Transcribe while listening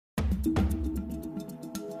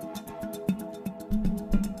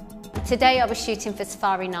Today I was shooting for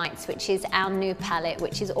Safari Nights, which is our new palette,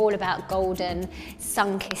 which is all about golden,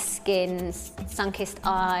 sun-kissed skin, sun-kissed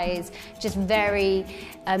eyes, just very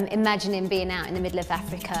imagining being out in the middle of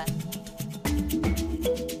Africa.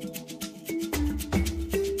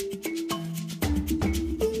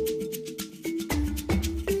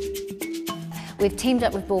 We've teamed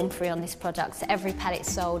up with Born Free on this product, so every palette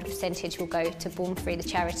sold, a percentage will go to Born Free, the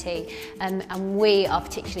charity, and we are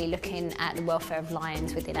particularly looking at the welfare of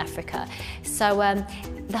lions within Africa. So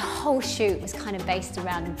the whole shoot was kind of based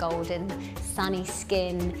around golden, sunny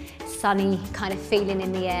skin, sunny kind of feeling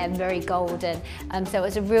in the air, very golden. So it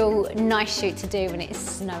was a real nice shoot to do when it's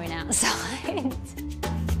snowing outside.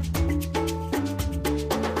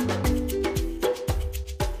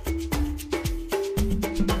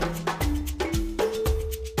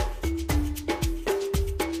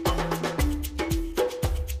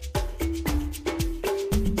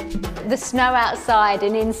 The snow outside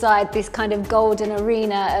and inside this kind of golden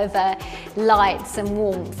arena of lights and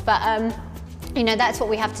warmth. But you know, that's what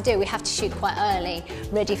we have to do. We have to shoot quite early,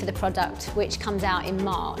 ready for the product, which comes out in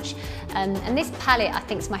March. And this palette, I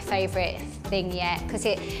think, is my favourite thing yet, because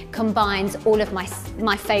it combines all of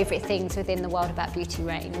my favourite things within the World About Beauty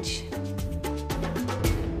range.